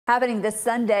Happening this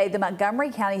Sunday, the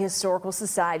Montgomery County Historical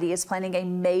Society is planning a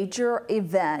major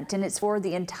event, and it's for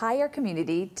the entire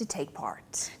community to take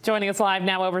part. Joining us live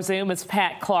now over Zoom is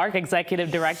Pat Clark, Executive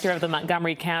Director of the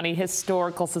Montgomery County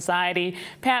Historical Society.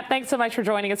 Pat, thanks so much for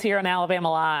joining us here on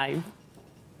Alabama Live.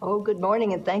 Oh, good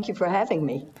morning, and thank you for having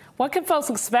me. What can folks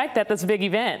expect at this big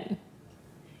event?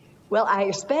 Well, I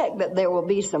expect that there will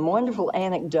be some wonderful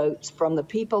anecdotes from the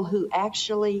people who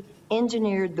actually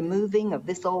engineered the moving of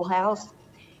this old house.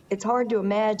 It's hard to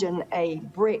imagine a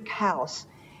brick house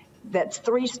that's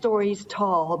 3 stories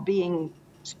tall being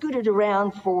scooted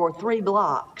around for 3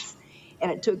 blocks.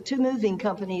 And it took 2 moving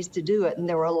companies to do it. And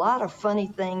there were a lot of funny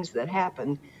things that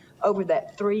happened over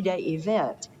that 3-day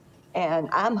event. And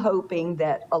I'm hoping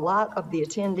that a lot of the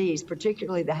attendees,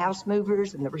 particularly the house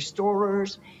movers and the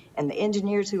restorers and the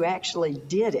engineers who actually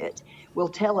did it, will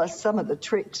tell us some of the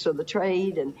tricks of the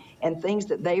trade and things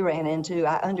that they ran into.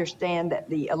 I understand that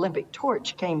the Olympic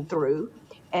torch came through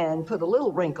and put a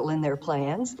little wrinkle in their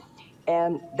plans,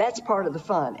 and that's part of the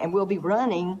fun. And we'll be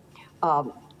running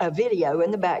a video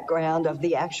in the background of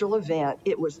the actual event.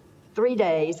 It was 3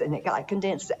 days and it got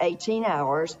condensed to 18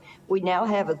 hours. We now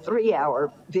have a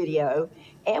 3-hour video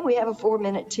and we have a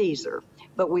 4-minute teaser.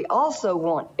 But we also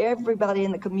want everybody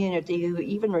in the community who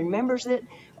even remembers it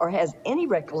or has any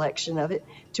recollection of it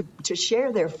to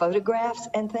share their photographs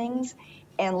and things,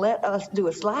 and let us do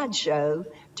a slideshow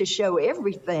to show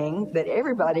everything that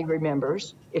everybody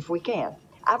remembers if we can.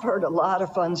 I've heard a lot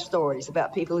of fun stories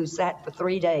about people who sat for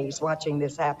 3 days watching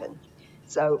this happen.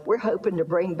 So we're hoping to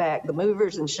bring back the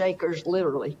movers and shakers,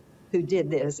 literally, who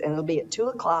did this. And it'll be at 2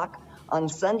 o'clock on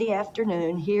Sunday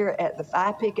afternoon here at the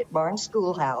 5 Pickett Barnes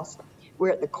Schoolhouse. We're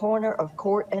at the corner of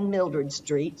Court and Mildred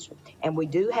Streets. And we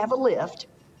do have a lift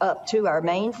up to our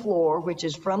main floor, which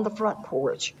is from the front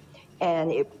porch.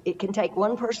 And it can take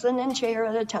 1 person and chair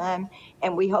at a time.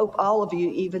 And we hope all of you,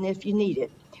 even if you need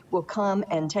it, will come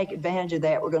and take advantage of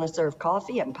that. We're going to serve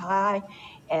coffee and pie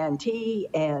and tea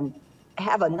and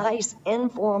have a nice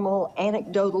informal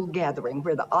anecdotal gathering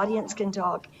where the audience can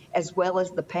talk as well as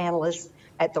the panelists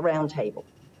at the round table.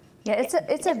 Yeah,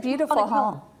 it's a beautiful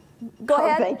home. Go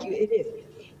ahead. Thank you. It is.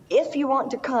 If you want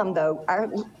to come, though,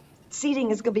 our seating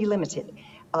is going to be limited.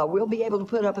 We'll be able to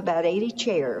put up about 80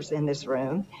 chairs in this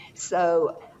room.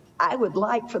 So I would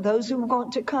like for those who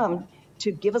want to come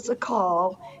to give us a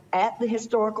call at the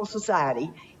Historical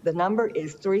Society. The number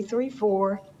is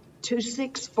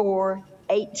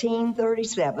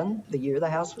 334-264-1837, the year the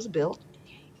house was built.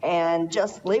 And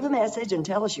just leave a message and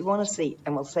tell us you want a seat,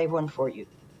 and we'll save one for you.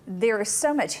 There is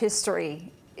so much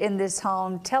history in this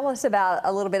home. Tell us about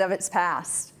a little bit of its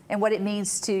past and what it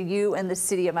means to you and the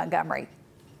city of Montgomery.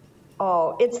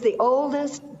 Oh, it's the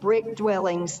oldest brick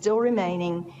dwelling still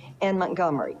remaining in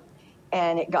Montgomery.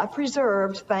 And it got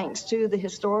preserved thanks to the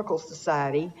Historical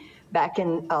Society back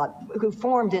in, who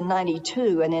formed in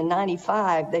 '92, and in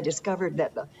 '95 they discovered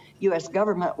that the U.S.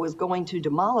 government was going to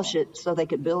demolish it so they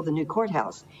could build the new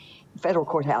courthouse, federal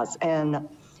courthouse, and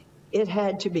it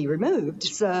had to be removed.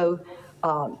 So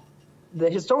the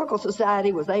Historical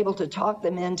Society was able to talk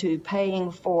them into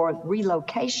paying for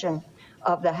relocation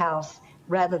of the house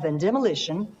rather than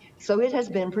demolition, so it has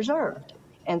been preserved.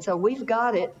 And so we've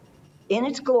got it in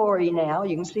its glory now.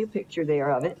 You can see a picture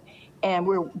there of it. And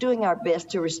we're doing our best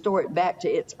to restore it back to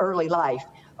its early life.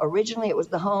 Originally, it was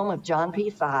the home of John P.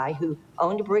 Fye, who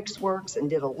owned a bricks works and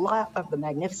did a lot of the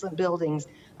magnificent buildings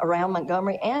around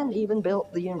Montgomery and even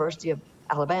built the University of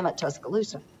Alabama at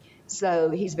Tuscaloosa. So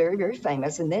he's very, very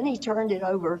famous. And then he turned it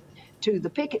over to the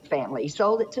Pickett family. He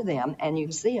sold it to them. And you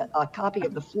can see a copy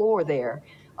of the floor there,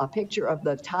 a picture of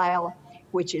the tile,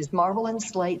 which is marble and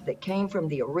slate that came from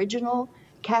the original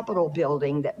Capitol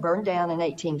building that burned down in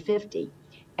 1850.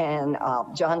 And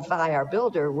John Fye, our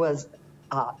builder, was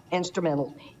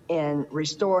instrumental in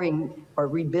restoring or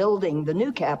rebuilding the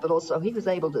new Capitol, so he was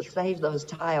able to save those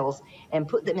tiles and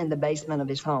put them in the basement of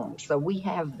his home. So we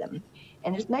have them.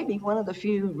 And it's maybe one of the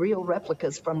few real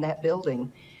replicas from that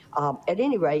building. At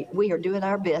any rate, we are doing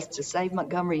our best to save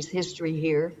Montgomery's history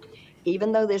here,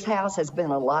 even though this house has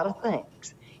been a lot of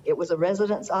things. It was a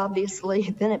residence,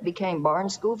 obviously. Then it became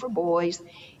Barnes School for Boys.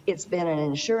 It's been an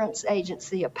insurance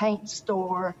agency, a paint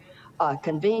store, a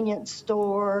convenience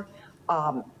store,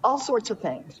 all sorts of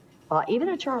things, even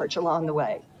a church along the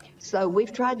way. So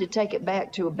we've tried to take it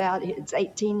back to about its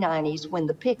 1890s when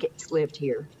the Picketts lived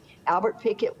here. Albert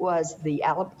Pickett was the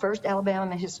first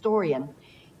Alabama historian,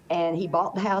 and he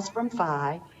bought the house from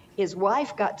Fye. His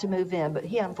wife got to move in, but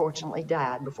he unfortunately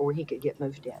died before he could get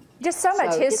moved in. Just so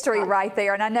much history it's right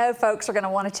there. And I know folks are going to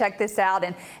want to check this out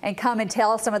and come and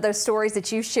tell some of those stories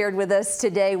that you shared with us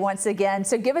today once again.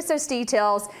 So give us those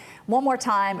details one more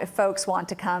time if folks want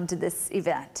to come to this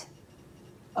event.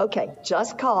 Okay,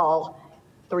 just call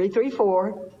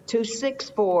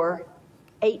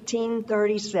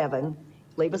 334-264-1837.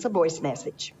 Leave us a voice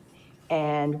message,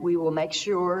 and we will make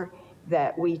sure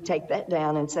that we take that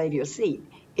down and save you a seat.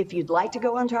 If you'd like to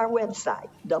go onto our website,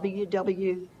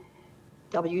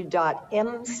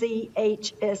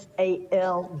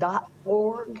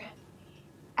 www.mchsal.org,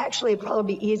 actually it'd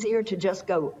probably be easier to just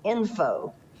go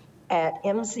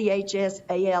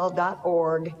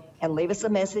info@mchsal.org and leave us a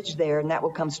message there, and that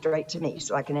will come straight to me,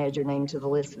 so I can add your name to the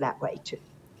list that way too.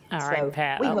 All right,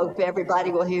 Pat. We hope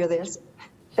everybody will hear this.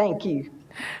 Thank you.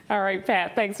 All right,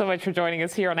 Pat, thanks so much for joining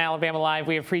us here on Alabama Live.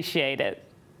 We appreciate it.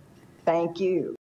 Thank you.